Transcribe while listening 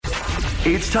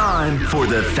It's time for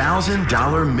the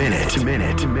 $1,000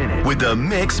 Minute with the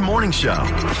Mix Morning Show,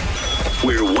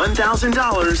 where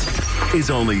 $1,000 is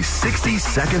only 60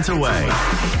 seconds away.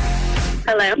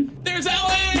 Hello. There's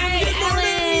Ellen! Hey,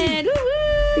 Ellen!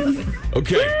 Woo-woo!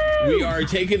 Okay, we are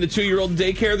taking the 2-year-old to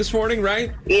daycare this morning,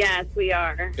 right? Yes, we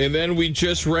are. And then we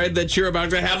just read that you're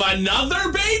about to have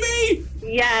another baby?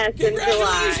 Yes, in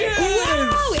July.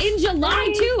 Wow, in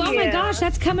July, too. Oh, my you. gosh,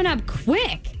 that's coming up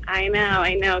quick. I know.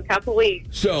 A couple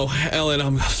weeks. So, Ellen,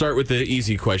 I'm going to start with the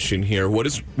easy question here. What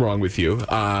is wrong with you? What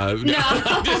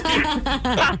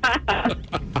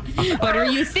are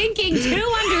you thinking?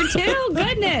 2 under 2?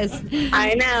 Goodness.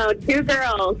 I know. 2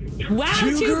 girls. Wow,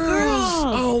 two girls.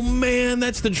 Oh, man,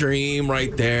 that's the dream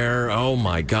right there. Oh,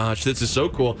 my gosh, this is so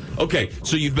cool. Okay,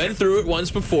 so you've been through it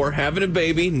once before. Having a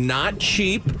baby, not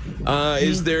cheap.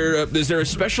 Is there a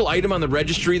special item on the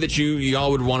registry that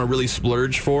y'all would want to really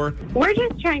splurge for? We're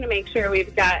just trying to make sure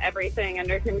we've got everything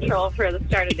under control for the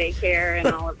start of daycare and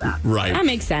all of that. Right. That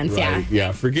makes sense, Right.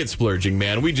 Yeah, forget splurging,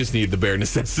 man. We just need the bare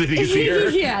necessities here.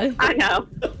 Yeah, I know.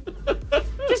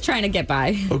 just trying to get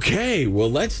by. Okay, well,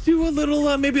 let's do a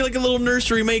little, maybe like a little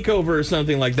nursery makeover or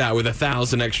something like that with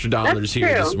 $1,000 extra That's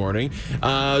here true. this morning.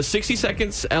 60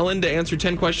 seconds, Ellen, to answer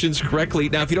 10 questions correctly.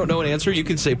 Now, if you don't know an answer, you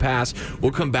can say pass.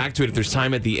 We'll come back to it if there's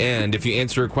time at the end. If you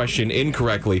answer a question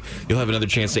incorrectly, you'll have another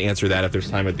chance to answer that if there's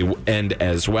time at the end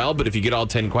as well. But if you get all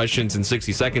 10 questions in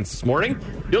 60 seconds this morning,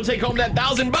 you'll take home that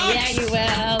 $1,000. Yeah, you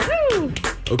will. Woo!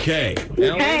 Okay.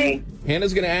 Okay. Ellen,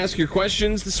 Hannah's going to ask your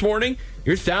questions this morning.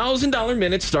 Your $1,000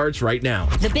 minute starts right now.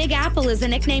 The Big Apple is a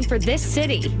nickname for this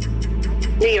city.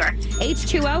 New York.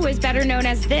 H2O is better known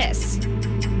as this.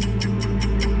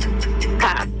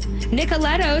 Pass.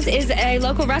 Nicoletto's is a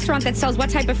local restaurant that sells what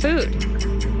type of food?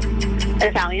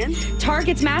 Italian.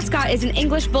 Target's mascot is an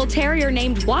English bull terrier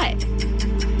named what?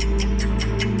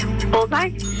 Bullseye.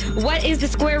 What is the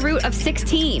square root of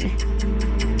 16?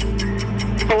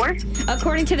 4.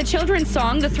 According to the children's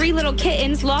song, the 3 little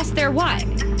kittens lost their what?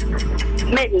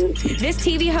 Mittens. This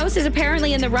TV host is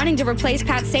apparently in the running to replace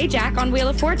Pat Sajak on Wheel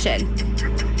of Fortune.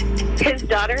 His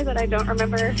daughter that I don't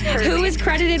remember her Who name. is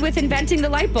credited with inventing the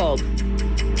light bulb?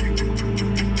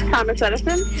 Thomas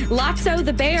Edison. Lotso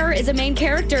the bear is a main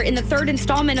character in the 3rd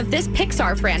installment of this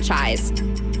Pixar franchise.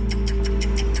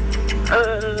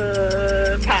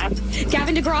 Pass.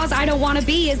 Gavin DeGraw's I Don't Wanna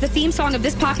Be is the theme song of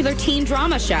this popular teen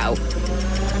drama show.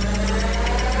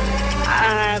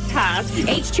 Pass.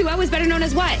 H2O is better known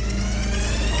as what?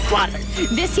 Water.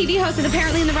 This TV host is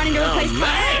apparently in the running to replace...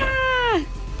 man.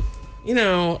 You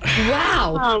know,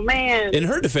 Wow. Oh, man. in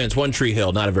her defense, One Tree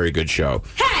Hill, not a very good show.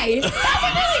 Hey, that's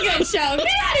a really good show. Get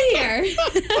out of here.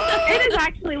 It is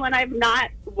actually one I've not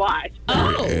watched.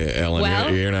 Oh, Ellen,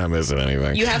 well, you're not missing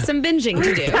anything. you have some binging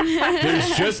to do.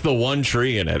 There's just the one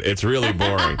tree in it. It's really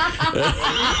boring.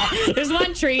 There's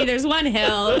one tree, there's one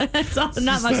hill. That's all,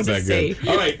 not much Not to that see. good.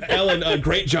 All right, Ellen,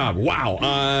 great job. Wow.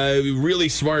 Really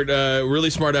smart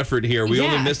effort here. We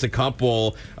only Yeah. missed a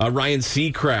couple. Ryan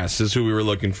Seacrest is who we were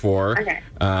looking for Okay.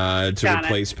 to Got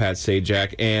replace Pat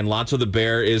Sajak. And Lotso the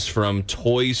Bear is from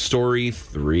Toy Story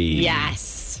 3.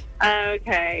 Yes.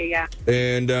 Okay, yeah.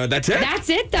 And that's it. That's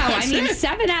it, though. That's I mean, it.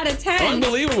 7 out of 10.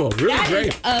 Unbelievable. Really That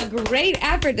great. is a great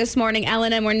effort this morning,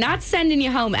 Ellen, and we're not sending you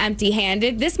home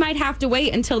empty-handed. This might have to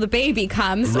wait until the baby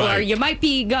comes, or Right. you might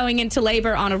be going into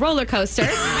labor on a roller coaster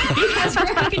because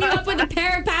we're hooking you up with a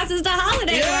pair of passes to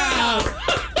Holiday World.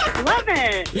 Love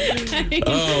it.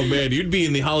 Oh, man. You'd be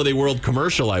in the Holiday World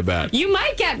commercial, I bet. You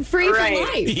might get free Right. for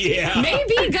life. Yeah.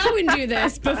 Maybe go and do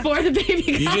this before the baby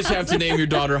comes. You just have to name your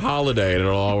daughter Holiday, and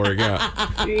it'll all work out.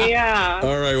 Yeah.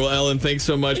 All right. Well, Ellen, thanks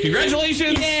so much.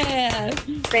 Congratulations. Yeah.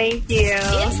 Thank you.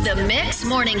 It's the Mix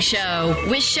Morning Show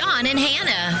with Sean and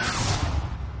Hannah.